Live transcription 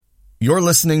You're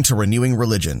listening to Renewing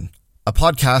Religion, a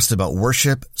podcast about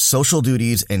worship, social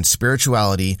duties, and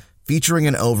spirituality featuring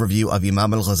an overview of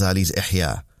Imam al-Ghazali's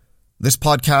Ihya. This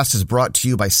podcast is brought to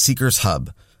you by Seekers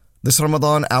Hub. This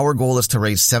Ramadan, our goal is to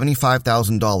raise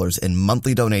 $75,000 in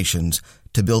monthly donations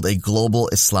to build a global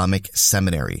Islamic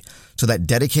seminary so that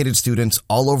dedicated students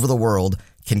all over the world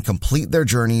can complete their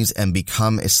journeys and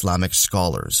become Islamic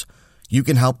scholars. You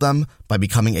can help them by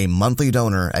becoming a monthly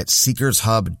donor at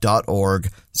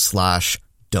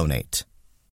seekershub.org/donate.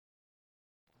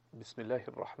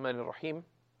 Bismillahirrahmanirrahim.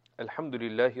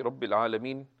 Alhamdulillahi Rabbil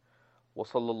Alameen. Wa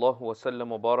sallallahu wa sallam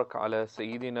wa barak ala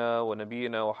Sayyidina wa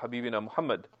Nabiyyina wa Habibina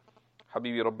Muhammad.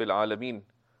 Habibi Rabbil Alameen.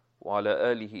 Wa ala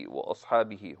alihi wa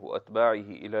ashabihi wa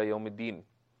atba'ihi ila yawmiddin.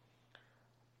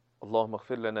 Allahumma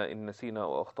aghfir lana in nasina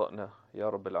wa akhta'na ya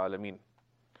Rabbil Alameen.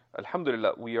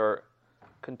 Alhamdulillah, we are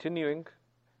continuing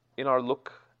in our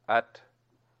look at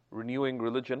renewing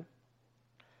religion,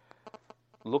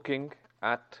 looking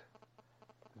at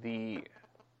an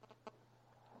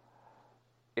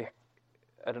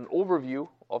overview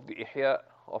of the Ihya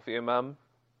of Imam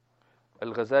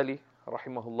al-Ghazali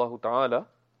rahimahullah ta'ala,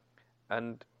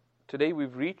 and today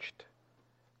we've reached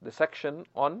the section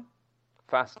on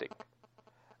fasting.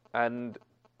 And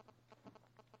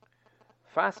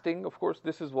fasting, of course,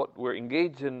 this is what we're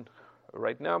engaged in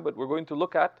right now, but we're going to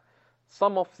look at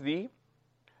some of the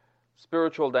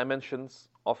spiritual dimensions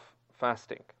of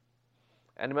fasting.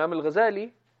 And Imam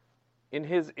al-Ghazali, in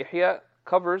his Ihya,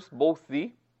 covers both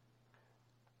the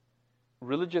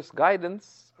religious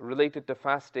guidance related to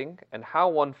fasting and how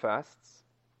one fasts,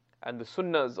 and the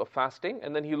sunnahs of fasting,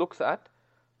 and then he looks at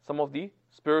some of the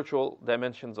spiritual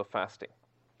dimensions of fasting.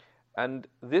 And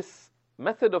this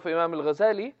method of Imam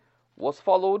al-Ghazali was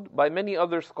followed by many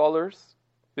other scholars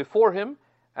before him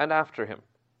and after him,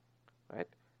 right?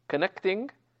 Connecting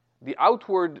the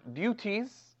outward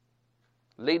duties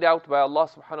laid out by Allah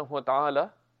subhanahu wa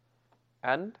ta'ala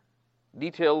and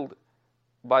detailed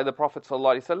by the Prophet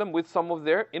sallallahu alaihi wasallam with some of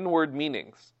their inward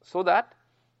meanings, so that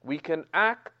we can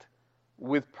act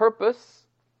with purpose,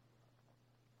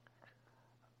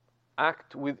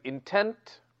 act with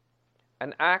intent,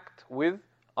 and act with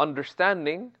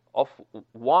understanding of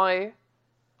why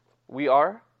we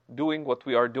are doing what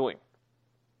we are doing.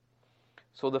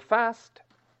 So the fast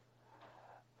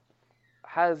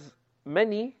has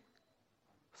many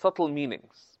subtle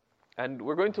meanings, and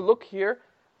we're going to look here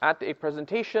at a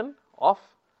presentation of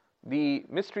the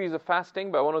mysteries of fasting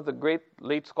by one of the great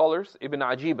late scholars, Ibn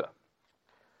Ajiba,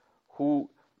 who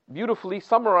beautifully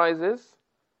summarizes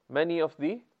many of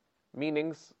the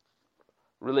meanings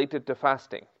related to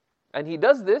fasting. And he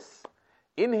does this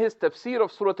in his tafsir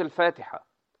of Surah Al-Fatiha.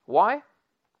 Why?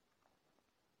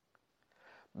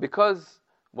 Because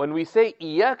when we say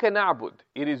Iyyaka na'bud,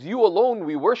 it is you alone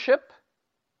we worship,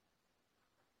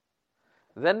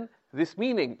 then this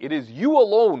meaning, it is you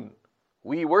alone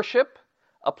we worship,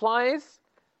 applies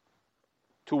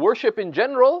to worship in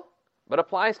general, but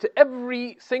applies to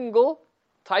every single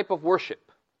type of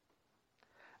worship.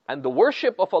 And the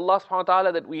worship of Allah subhanahu wa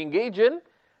ta'ala that we engage in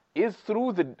is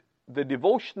through the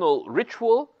devotional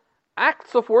ritual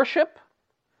acts of worship,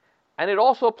 and it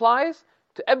also applies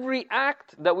to every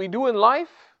act that we do in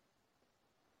life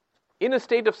in a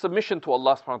state of submission to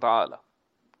Allah subhanahu wa ta'ala.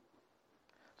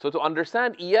 So to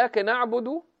understand Iyyaka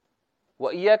na'budu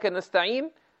wa Iyyaka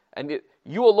nasta'een, and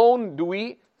you alone do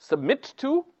we submit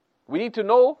to, we need to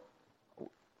know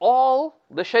all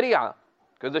the Sharia,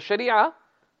 because the Sharia,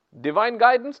 divine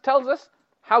guidance, tells us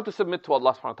how to submit to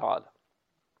Allah subhanahu wa ta'ala.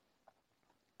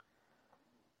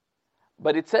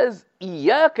 But it says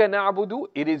Iyyaka na'budu,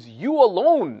 it is you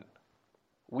alone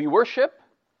we worship,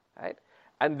 right?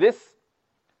 And this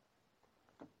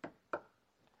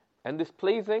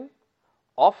placing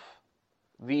of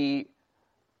the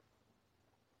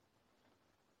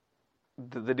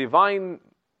divine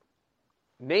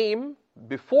name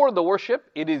before the worship,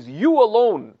 it is you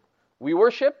alone we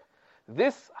worship.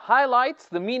 This highlights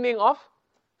the meaning of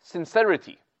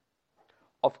sincerity,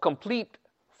 of complete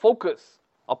focus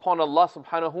upon Allah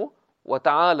subhanahu wa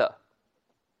ta'ala,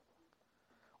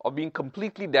 of being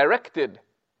completely directed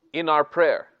in our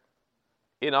prayer,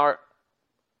 in our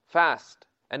fast,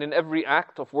 and in every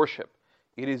act of worship.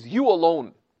 It is you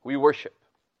alone we worship.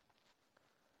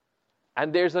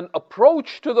 And there's an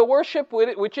approach to the worship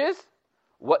which is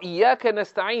wa iyyaka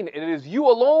nasta'een. It is you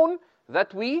alone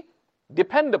that we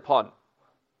depend upon.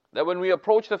 That when we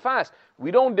approach the fast, we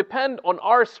don't depend on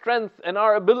our strength and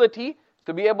our ability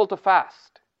to be able to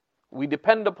fast. We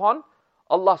depend upon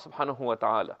Allah subhanahu wa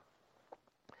ta'ala.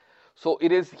 So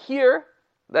it is here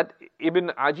that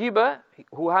Ibn Ajiba,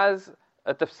 who has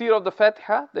a tafsir of the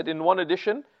Fatiha, that in one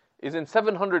edition is in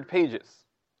 700 pages.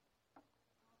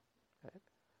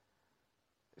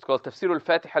 It's called Tafsir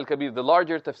al-Fatiha al-Kabir, the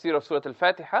larger tafsir of Surah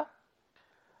al-Fatiha.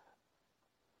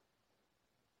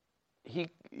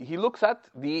 He looks at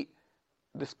the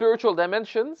spiritual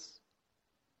dimensions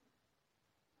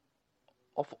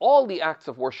of all the acts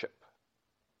of worship.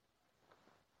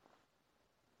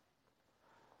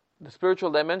 The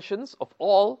spiritual dimensions of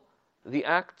all the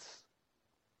acts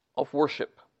of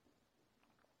worship.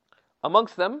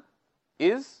 Amongst them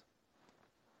is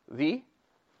the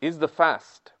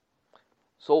fast.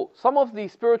 So some of the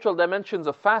spiritual dimensions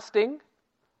of fasting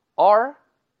are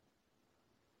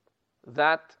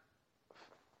that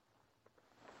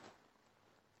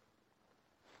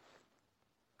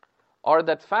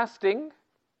fasting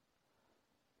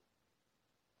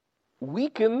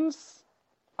weakens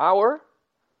our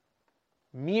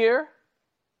mere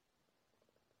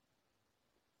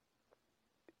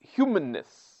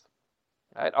humanness,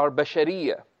 right? Our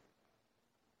bashariya,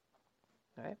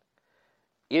 right?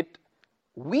 It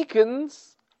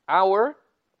weakens our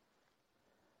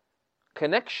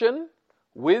connection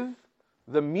with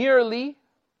the merely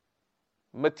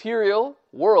material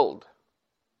world,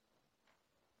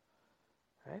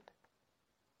 right?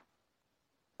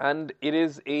 And it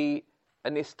is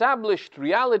an established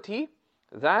reality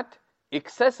that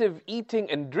excessive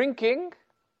eating and drinking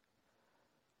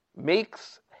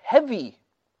makes heavy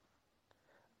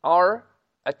our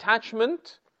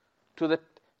attachment to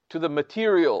the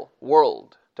material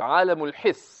world, to alamul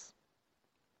hiss.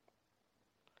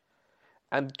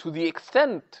 And to the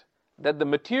extent that the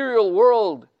material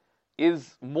world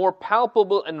is more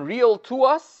palpable and real to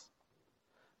us,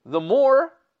 the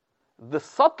more the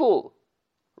subtle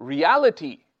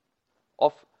reality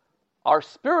of our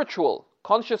spiritual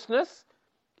consciousness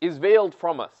is veiled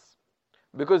from us.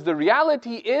 Because the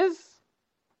reality is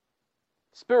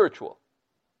spiritual.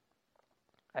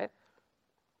 Right?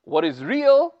 What is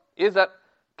real is that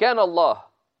كان الله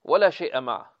ولا شيء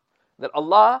معه, that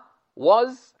Allah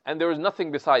was and there is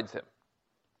nothing besides Him.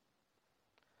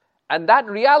 And that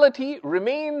reality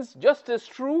remains just as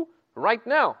true right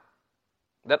now.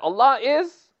 That Allah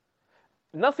is,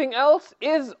 nothing else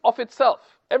is of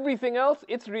itself. Everything else,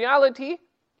 its reality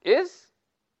is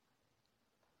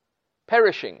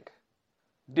perishing,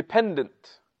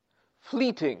 dependent,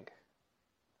 fleeting.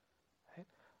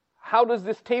 How does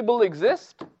this table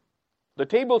exist? The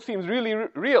table seems really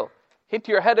real. Hit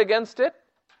your head against it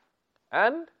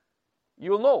and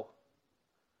you'll know.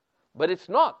 But it's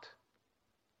not.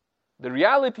 The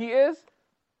reality is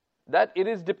that it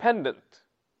is dependent.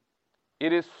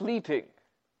 It is fleeting.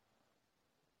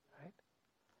 Right?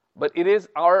 But it is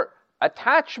our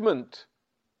attachment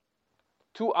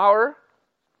to our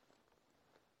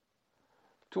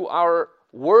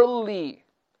worldly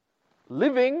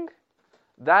living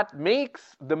that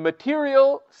makes the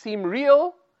material seem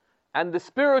real and the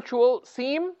spiritual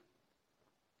seem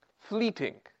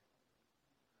fleeting.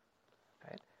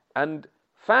 Right? And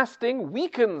fasting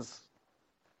weakens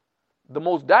the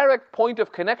most direct point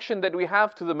of connection that we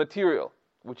have to the material,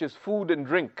 which is food and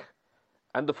drink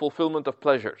and the fulfillment of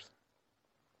pleasures.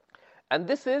 And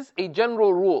this is a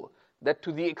general rule, that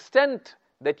to the extent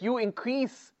that you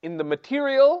increase in the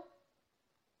material,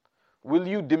 will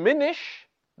you diminish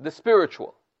the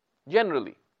spiritual,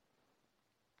 generally.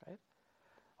 Right?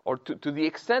 Or to the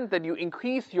extent that you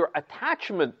increase your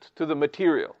attachment to the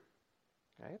material,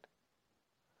 right?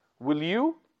 Will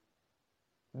you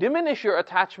diminish your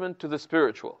attachment to the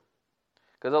spiritual?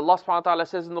 Because Allah subhanahu wa ta'ala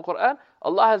says in the Quran,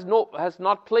 Allah has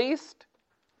not placed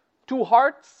two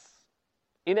hearts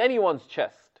in anyone's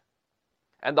chest.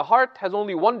 And the heart has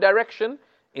only one direction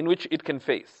in which it can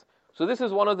face. So this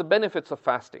is one of the benefits of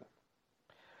fasting.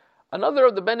 Another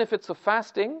of the benefits of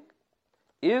fasting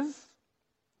is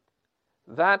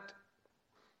that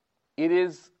it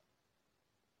is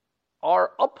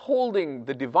our upholding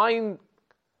the divine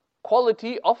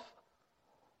quality of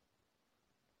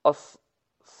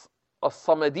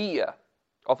as-samadiyya,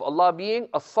 of Allah being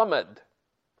as-samad,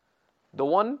 the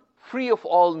one free of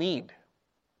all need.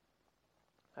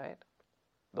 Right?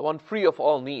 The one free of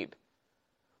all need.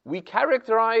 We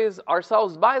characterize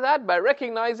ourselves by that, by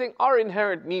recognizing our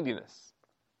inherent neediness.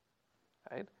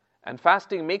 Right? And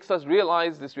fasting makes us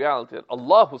realize this reality, that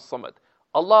Allahus Samad,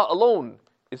 Allah alone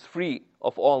is free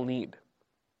of all need.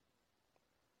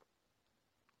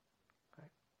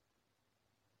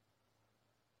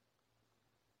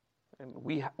 And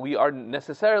we are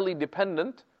necessarily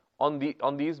dependent on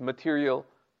these material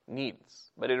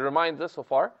needs. But it reminds us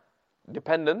of our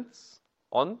dependence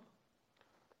on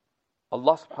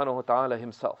Allah subhanahu wa ta'ala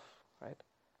Himself. Right?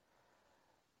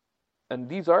 And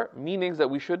these are meanings that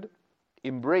we should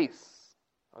embrace,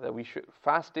 that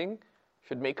fasting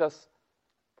should make us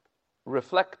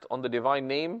reflect on the divine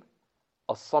name,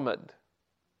 As-Samad,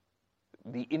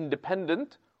 the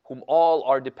independent whom all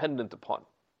are dependent upon.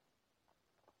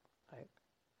 Right?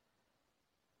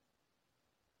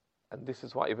 And this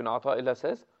is why Ibn Ata'illah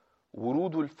says,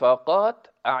 Wurudul faqat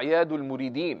a'yadul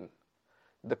muridin.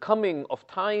 The coming of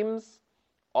times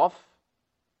of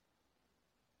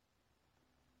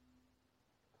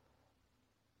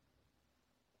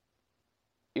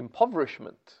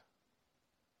impoverishment,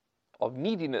 of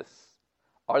neediness,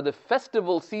 are the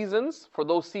festival seasons for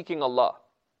those seeking Allah.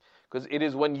 Because it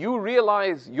is when you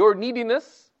realize your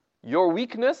neediness, your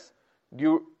weakness,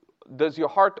 does your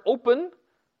heart open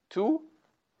to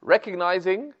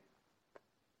recognizing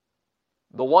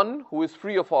the one who is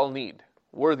free of all need,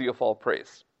 worthy of all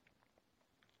praise.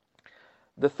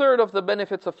 The third of the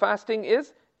benefits of fasting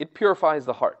is it purifies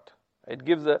the heart. It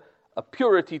gives a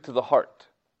purity to the heart.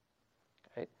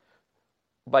 Right?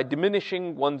 By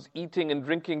diminishing one's eating and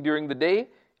drinking during the day,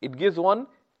 it gives one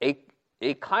a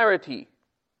clarity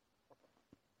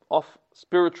of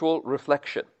spiritual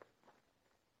reflection.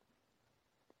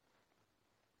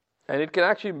 And it can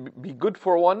actually be good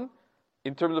for one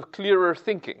in terms of clearer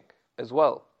thinking as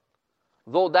well.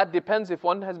 Though that depends if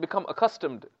one has become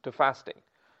accustomed to fasting.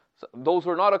 So those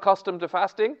who are not accustomed to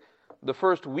fasting, the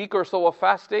first week or so of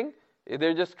fasting,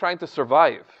 they're just trying to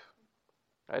survive.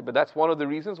 Right? But that's one of the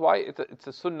reasons why it's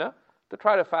a sunnah to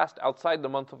try to fast outside the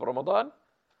month of Ramadan,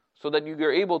 so that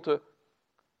you're able to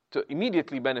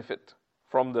immediately benefit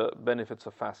from the benefits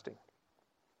of fasting.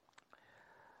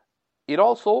 It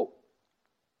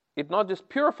not just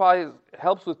purifies,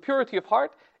 helps with purity of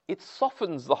heart, it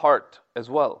softens the heart as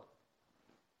well.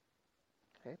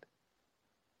 Right?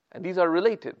 And these are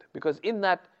related, because in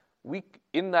that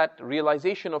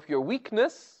realization of your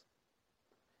weakness,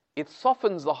 it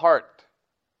softens the heart.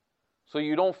 So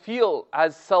you don't feel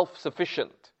as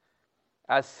self-sufficient,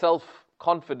 as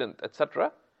self-confident,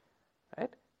 etc.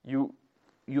 Right? You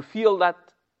feel that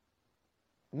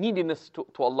neediness to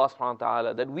Allah subhanahu wa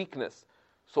ta'ala, that weakness.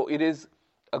 So it is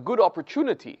a good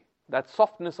opportunity, that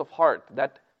softness of heart,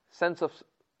 that sense of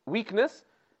weakness,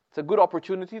 it's a good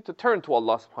opportunity to turn to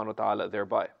Allah subhanahu wa ta'ala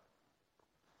thereby.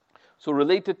 So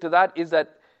related to that is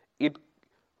that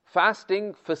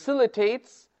fasting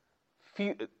facilitates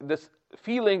this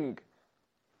feeling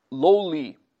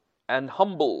lowly and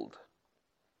humbled,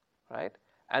 right?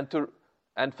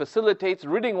 And facilitates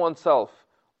ridding oneself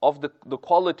of the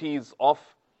qualities of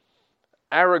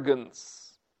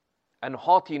arrogance and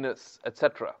haughtiness,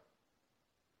 etc.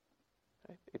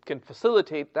 It can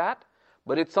facilitate that,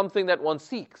 but it's something that one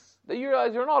seeks. That you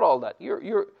realize you're not all that.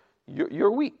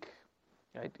 You're weak,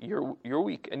 right? You're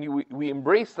weak, and we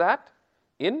embrace that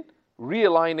in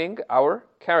realigning our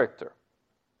character.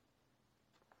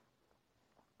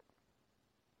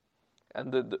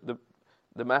 And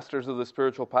the masters of the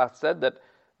spiritual path said that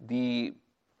the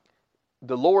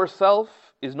lower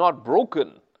self is not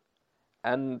broken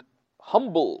and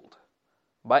humbled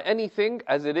by anything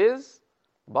as it is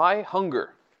by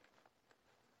hunger.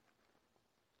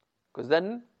 Because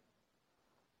then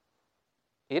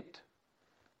it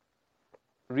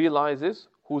realizes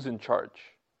who's in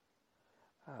charge.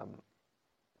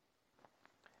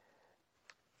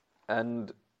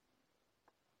 And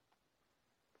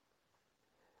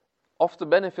of the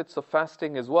benefits of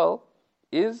fasting as well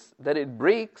is that it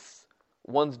breaks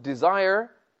one's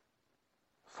desire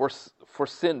for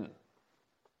sin,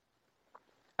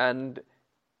 and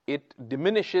it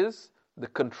diminishes the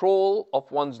control of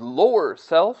one's lower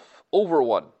self over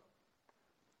one,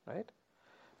 right?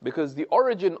 Because the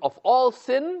origin of all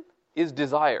sin is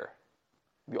desire.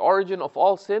 The origin of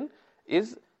all sin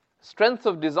is strength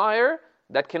of desire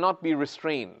that cannot be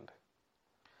restrained.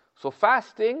 So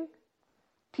fasting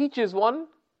teaches one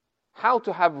how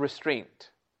to have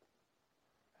restraint.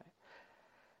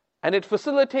 And it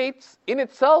facilitates in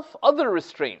itself other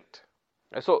restraint.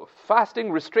 So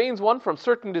fasting restrains one from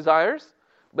certain desires,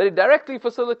 but it directly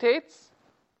facilitates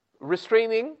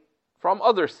restraining from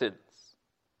other sins.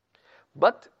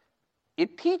 But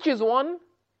it teaches one,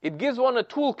 it gives one a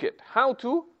toolkit how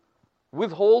to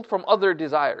withhold from other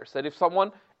desires. That if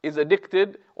someone is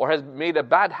addicted or has made a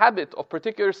bad habit of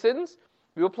particular sins,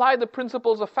 you apply the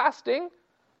principles of fasting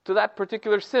to that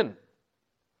particular sin.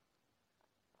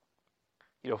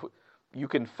 You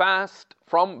can fast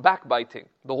from backbiting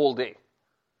the whole day.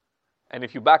 And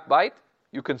if you backbite,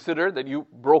 you consider that you've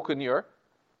broken your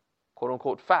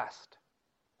quote-unquote fast.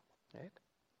 Right?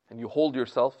 And you hold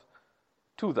yourself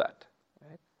to that.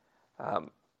 Right?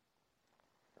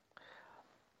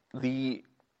 The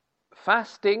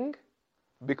fasting,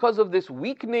 because of this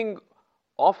weakening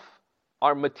of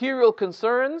our material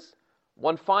concerns,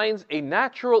 one finds a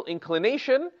natural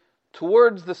inclination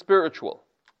towards the spiritual,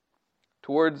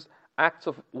 towards acts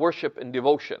of worship and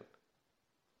devotion.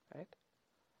 Right?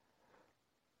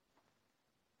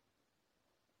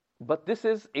 But this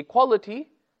is a quality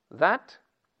that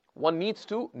one needs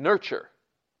to nurture.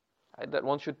 Right? That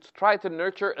one should try to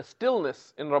nurture a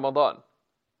stillness in Ramadan.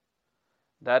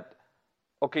 That,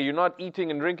 okay, you're not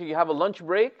eating and drinking, you have a lunch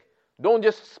break. Don't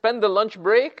just spend the lunch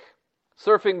break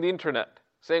surfing the internet,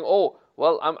 saying, "Oh,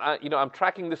 well, I'm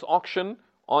tracking this auction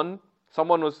on."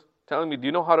 Someone was telling me, "Do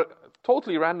you know how to?"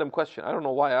 Totally random question. I don't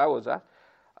know why I was asked.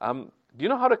 Do you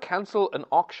know how to cancel an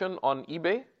auction on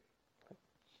eBay?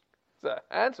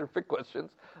 Answer big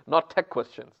questions, not tech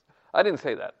questions. I didn't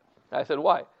say that. I said,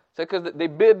 why? I said, because they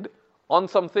bid on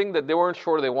something that they weren't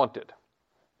sure they wanted.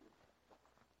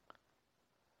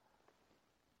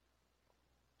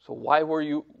 So why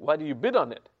do you bid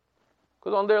on it?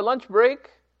 Because on their lunch break,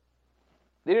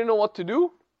 they didn't know what to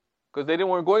do, because they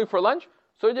weren't going for lunch,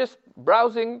 so they're just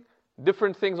browsing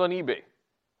different things on eBay.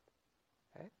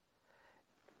 Okay?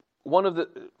 One of the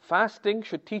fasting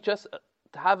should teach us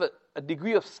to have a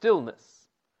degree of stillness.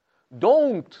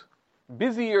 Don't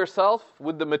busy yourself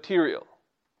with the material.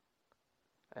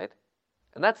 Right?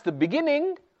 And that's the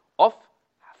beginning of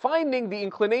finding the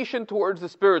inclination towards the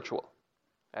spiritual.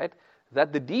 Right?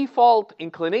 That the default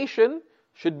inclination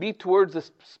should be towards the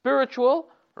spiritual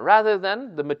rather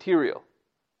than the material.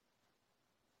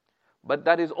 But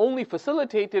that is only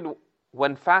facilitated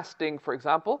when fasting, for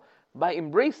example, by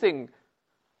embracing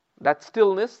that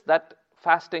stillness that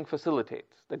fasting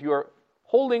facilitates. That you are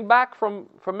holding back from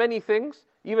many things,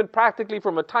 even practically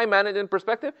from a time management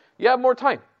perspective, you have more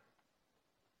time.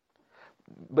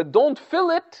 But don't fill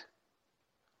it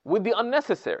with the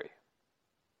unnecessary.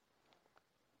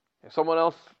 If someone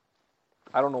else,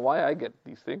 I don't know why I get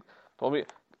these things, told me,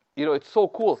 it's so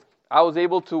cool. I was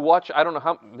able to watch, I don't know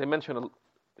how, they mentioned a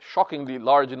shockingly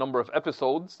large number of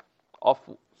episodes of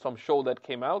some show that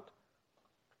came out.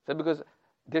 Said because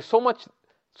there's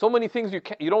so many things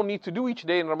you don't need to do each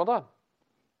day in Ramadan.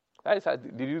 I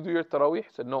said, did you do your Taraweeh? I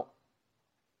said, no.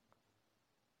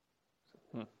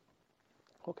 I said,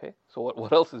 Okay, so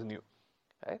what else is new?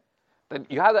 Right? Then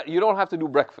you don't have to do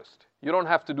breakfast. You don't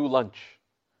have to do lunch.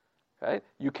 Right?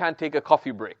 You can't take a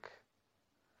coffee break.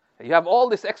 You have all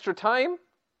this extra time.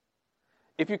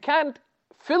 If you can't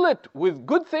fill it with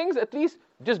good things, at least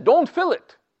just don't fill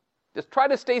it. Just try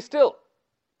to stay still.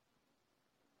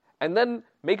 And then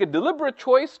make a deliberate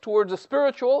choice towards the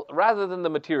spiritual rather than the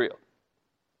material.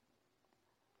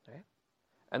 Okay?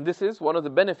 And this is one of the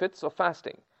benefits of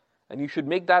fasting. And you should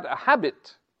make that a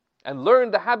habit and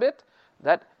learn the habit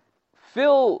that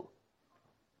fill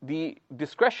the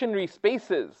discretionary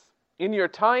spaces in your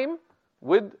time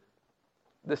with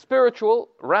the spiritual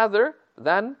rather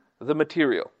than the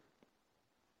material.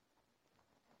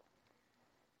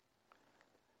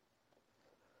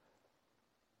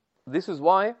 This is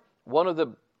why one of the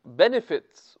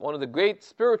great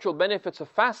spiritual benefits of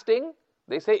fasting,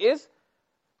 they say, is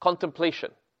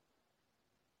contemplation.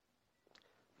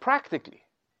 Practically.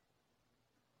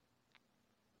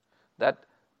 That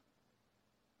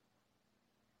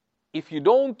if you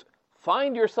don't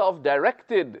find yourself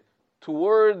directed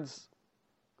towards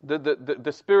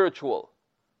the spiritual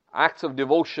acts of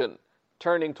devotion,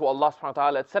 turning to Allah subhanahu wa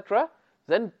ta'ala, etc.,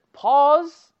 then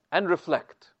pause and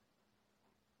reflect.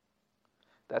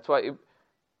 That's why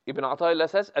Ibn Ata'illah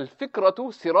says,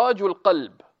 الفكرة سراج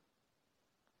القلب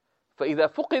فإذا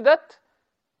فقدت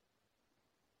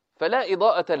فلا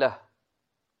إضاءة له.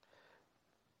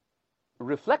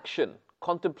 Reflection,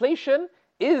 contemplation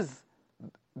is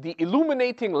the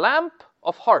illuminating lamp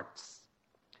of hearts.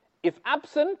 If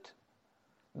absent,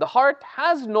 the heart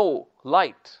has no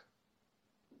light.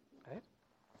 Right?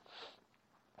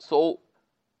 So,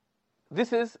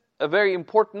 this is a very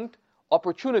important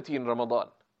opportunity in Ramadan.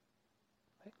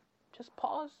 Right? Just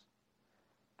pause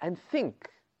and think.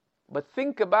 But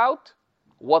think about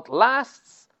what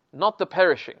lasts, not the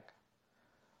perishing.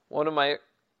 One of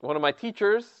my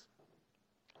teachers,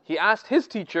 he asked his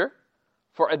teacher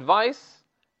for advice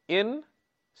in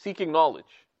seeking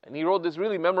knowledge. And he wrote this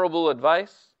really memorable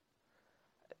advice.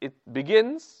 It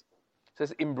begins, it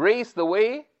says, embrace the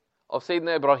way of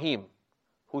Sayyidina Ibrahim,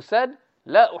 who said,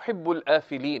 لا أحب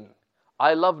الآفلين.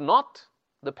 I love not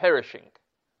the perishing.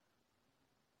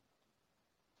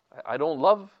 I don't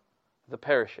love the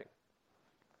perishing.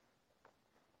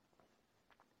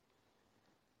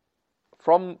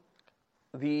 From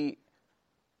the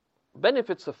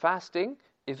benefits of fasting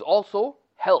is also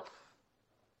health.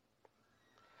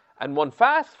 And one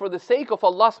fasts for the sake of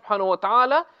Allah subhanahu wa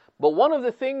ta'ala, But one of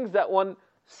the things that one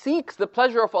seeks the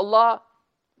pleasure of Allah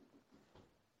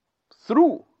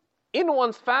through in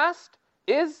one's fast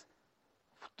is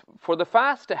for the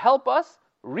fast to help us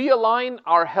realign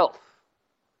our health.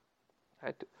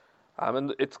 Right?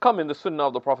 And it's come in the sunnah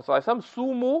of the Prophet ﷺ,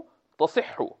 Sumu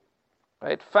tasihhu.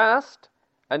 Right? Fast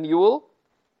and you will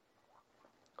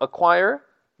acquire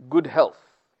good health.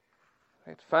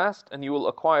 Right? Fast and you will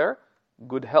acquire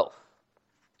good health.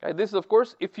 Right? This is, of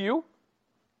course, if you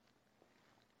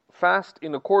fast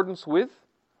in accordance with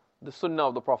the sunnah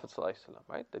of the Prophet ﷺ,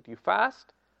 right? That you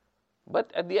fast,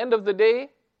 but at the end of the day,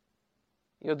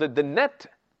 the net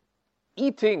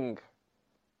eating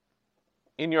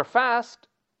in your fast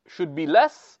should be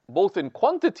less, both in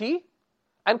quantity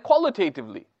and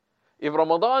qualitatively. If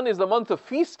Ramadan is the month of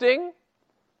feasting,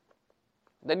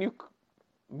 then you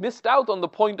missed out on the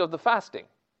point of the fasting.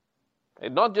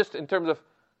 And not just in terms of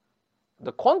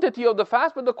the quantity of the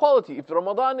fast, but the quality. If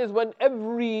Ramadan is when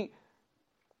every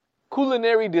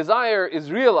culinary desire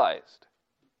is realized,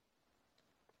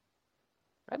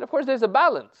 right? Of course, there's a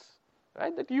balance,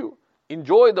 right? That you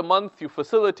enjoy the month, you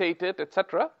facilitate it,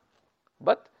 etc.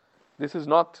 But this is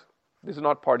not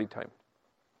party time.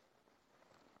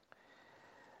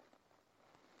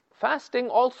 Fasting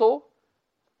also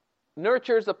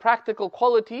nurtures a practical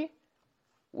quality,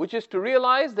 which is to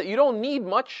realize that you don't need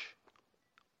much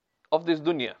of this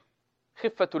dunya.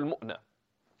 Khiffatul mu'na.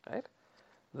 Right?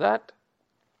 That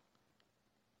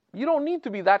you don't need to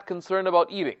be that concerned about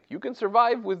eating. You can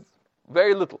survive with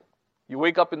very little. You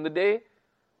wake up in the day,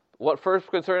 what first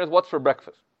concern is what's for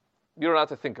breakfast. You don't have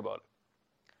to think about it.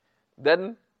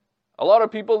 Then a lot of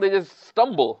people, they just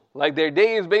stumble. Like their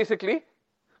day is basically,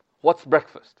 what's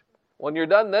breakfast? When you're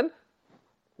done, then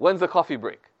when's the coffee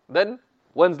break? Then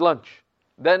when's lunch?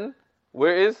 Then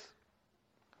where's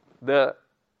the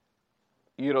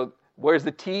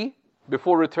tea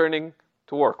before returning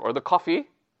to work, or the coffee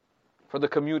for the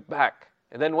commute back?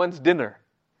 And then when's dinner?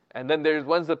 And then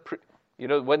when's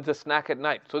the snack at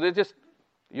night? So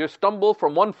you stumble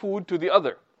from one food to the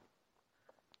other.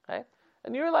 Right?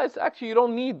 And you realize actually you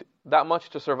don't need that much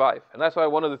to survive. And that's why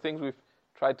one of the things we've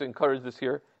tried to encourage this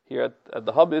here at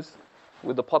the hub is,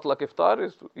 with the potluck iftar,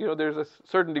 is there's a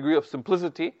certain degree of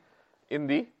simplicity in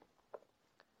the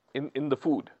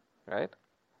food, right?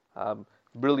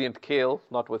 Brilliant kale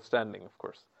notwithstanding, of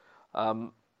course.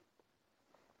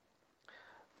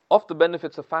 Of the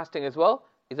benefits of fasting as well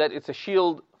is that it's a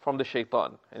shield from the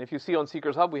shaitan. And if you see on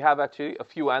Seekers Hub, we have actually a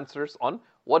few answers on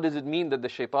what does it mean that the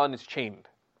shaitan is chained.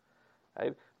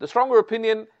 Right? The stronger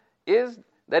opinion is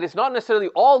that it's not necessarily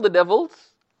all the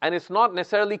devils, and it's not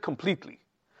necessarily completely.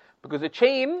 Because a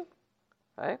chain,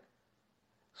 right,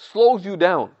 slows you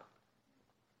down.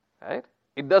 Right?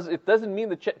 It doesn't mean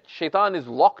the shaitan is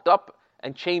locked up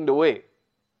and chained away.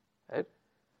 Right?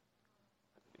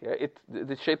 Yeah,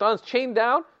 the shaitan's chained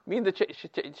down means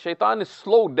the shaitan is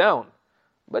slowed down.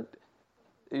 But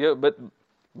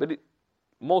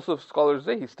most of scholars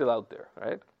say he's still out there,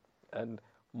 right? And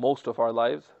most of our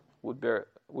lives would bear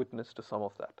witness to some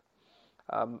of that.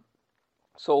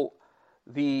 So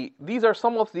these are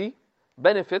some of the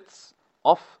benefits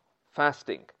of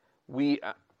fasting. We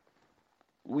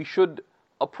should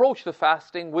approach the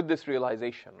fasting with this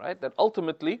realization, right? That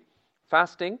ultimately,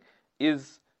 fasting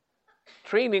is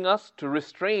training us to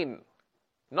restrain,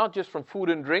 not just from food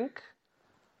and drink,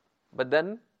 but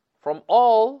then from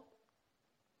all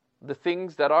the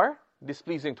things that are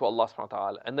displeasing to Allah subhanahu wa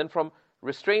ta'ala. And then from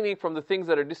restraining from the things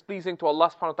that are displeasing to Allah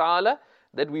subhanahu wa ta'ala,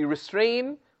 that we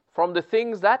restrain from the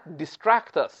things that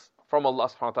distract us from Allah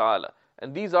subhanahu wa ta'ala.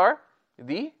 And these are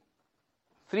the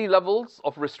 3 levels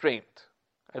of restraint.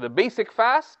 And the basic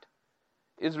fast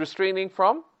is restraining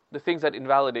from the things that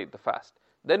invalidate the fast.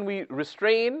 Then we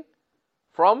restrain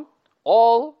from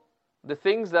all the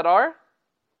things that are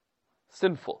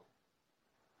sinful.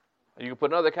 You can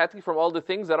put another category, from all the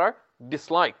things that are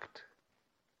disliked.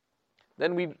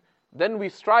 Then we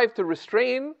strive to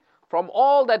restrain from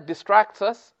all that distracts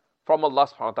us from Allah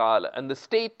subhanahu wa ta'ala. And the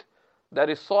state that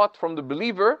is sought from the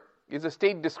believer is a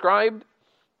state described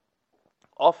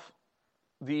of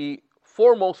the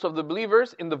foremost of the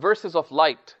believers in the verses of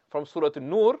light from Surah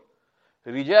An-Nur.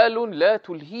 رِجَالٌ لَا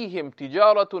تُلْهِيهِمْ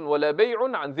تِجَارَةٌ وَلَا بَيْعٌ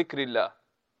عَنْ ذِكْرِ اللَّهِ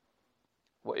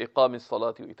وَإِقَامِ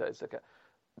الصَّلَاةِ وَإِيتَاءِ الزَّكَاةِ.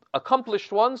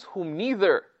 Accomplished ones whom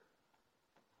neither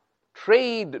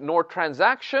trade nor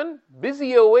transaction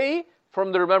busy away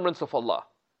from the remembrance of Allah.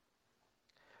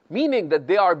 Meaning that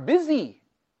they are busy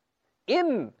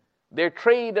in their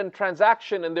trade and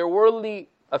transaction and their worldly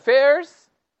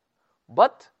affairs,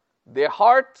 but their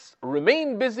hearts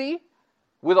remain busy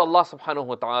with Allah subhanahu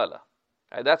wa ta'ala.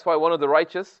 And that's why one of the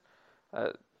righteous,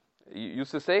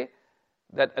 used to say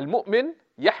that al-mu'min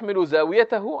yahmilu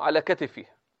zawiyatahu ala katifih.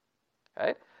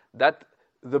 Right? That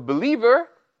the believer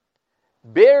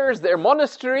bears their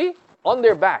monastery on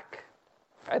their back.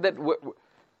 Right? That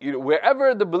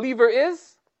wherever the believer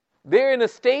is, they're in a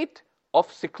state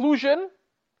of seclusion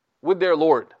with their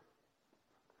Lord.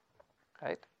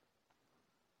 Right?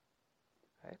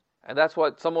 Right? And that's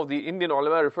what some of the Indian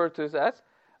ulama refer to as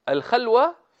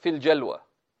al-khalwa fil jalwa.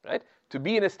 Right? To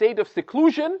be in a state of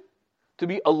seclusion, to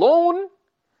be alone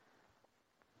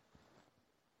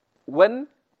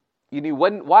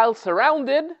while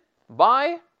surrounded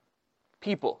by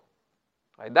people.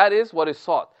 Right? That is what is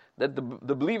sought. That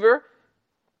the believer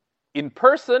in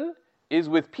person is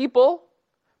with people,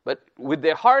 but with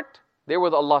their heart, they're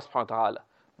with Allah subhanahu wa ta'ala.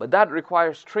 But that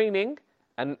requires training,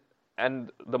 and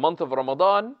the month of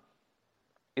Ramadan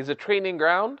is a training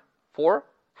ground for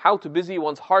how to busy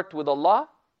one's heart with Allah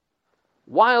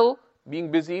while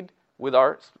being busied with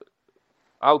our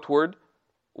outward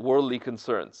worldly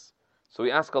concerns. So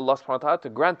we ask Allah subhanahu wa ta'ala to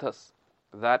grant us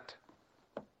that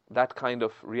kind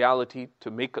of reality,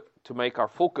 to make our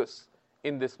focus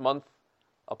in this month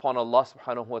upon Allah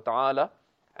subhanahu wa ta'ala,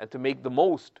 and to make the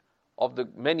most of the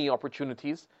many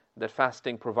opportunities that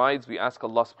fasting provides. We ask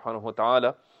Allah subhanahu wa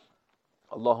ta'ala,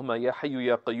 Allahumma ya hayyu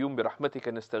ya qayyum bi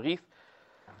rahmatika nastaghith,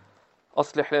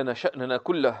 aslih lana sha'nana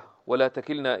kullah, wa la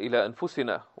takilna ila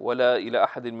anfusina, wa la ila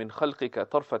ahadin min khalqika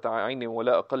tarfata a'aynin, wa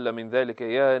la aqalla min dhalika,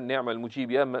 ya ni'mal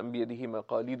mujib, ya man biyadihi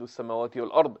maqalidu as-samawati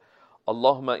wal ard.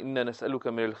 Allahumma inna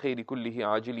nas'aluka min al-khayri kullihi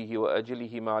ajilihi wa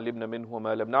ajilihi ma 'alimna minhu wa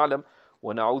ma lam na'lam,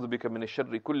 ونعوذ بك من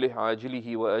الشر كله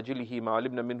عاجله وآجله ما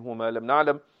علمنا منه ما لم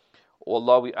نعلم. O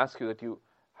Allah, we ask you that you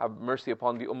have mercy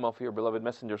upon the ummah of your beloved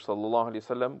Messenger sallallahu alaihi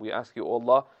wasallam. We ask you, O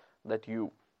Allah, that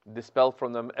you dispel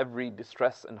from them every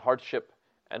distress and hardship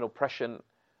and oppression.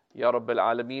 Ya Rabbil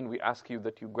Alameen, we ask you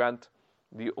that you grant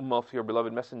the ummah of your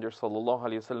beloved Messenger sallallahu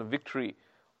alaihi wasallam victory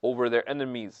over their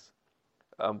enemies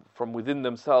from within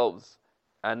themselves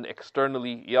and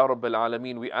externally. Ya Rabbil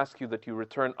Alameen, we ask you that you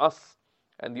return us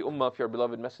and the ummah of your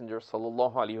beloved Messenger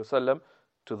sallallahu alaihi wasallam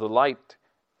to the light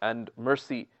and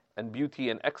mercy and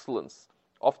beauty and excellence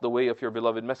of the way of your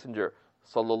beloved Messenger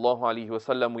sallallahu alaihi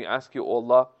wasallam. We ask you, O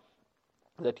Allah,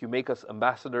 that you make us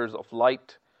ambassadors of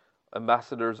light,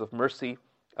 ambassadors of mercy,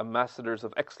 ambassadors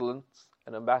of excellence,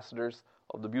 and ambassadors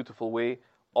of the beautiful way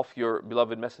of your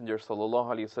beloved Messenger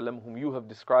sallallahu alaihi wasallam, whom you have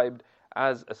described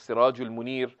as as-sirajul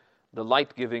munir, the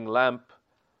light-giving lamp,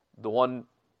 the one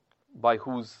by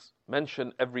whose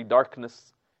mention every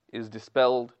darkness is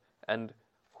dispelled, and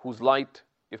whose light,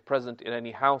 if present in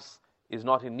any house, is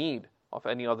not in need of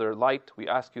any other light. We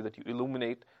ask you that you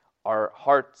illuminate our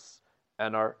hearts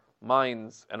and our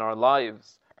minds and our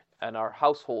lives and our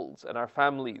households and our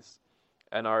families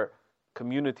and our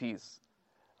communities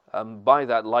by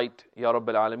that light, Ya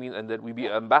Rabbil Alameen, and that we be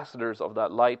ambassadors of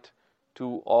that light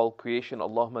to all creation.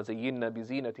 Allahumma zayyinna bi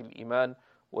zinatil iman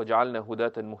وَجْعَلْنَا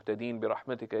هُدَاةً مُهْتَدِينَ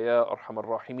بِرَحْمَتِكَ يَا أَرْحَمَ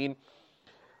الرَّاحِمِينَ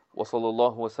وصلى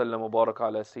الله وسلم وبارك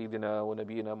على سيدنا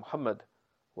ونبينا محمد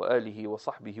وآله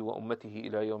وصحبه وأمته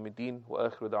إلى يوم الدين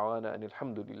وآخر دعوانا أن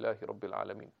الحمد لله رب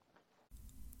العالمين.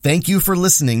 Thank you for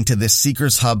listening to this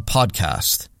Seekers Hub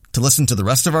podcast. To listen to the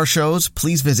rest of our shows,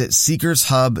 please visit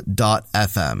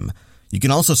seekershub.fm. You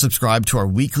can also subscribe to our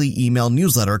weekly email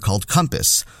newsletter called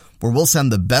Compass, where we'll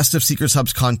send the best of Seekers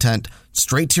Hub's content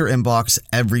straight to your inbox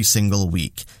every single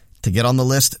week. To get on the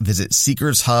list, visit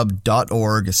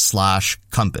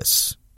seekershub.org/compass.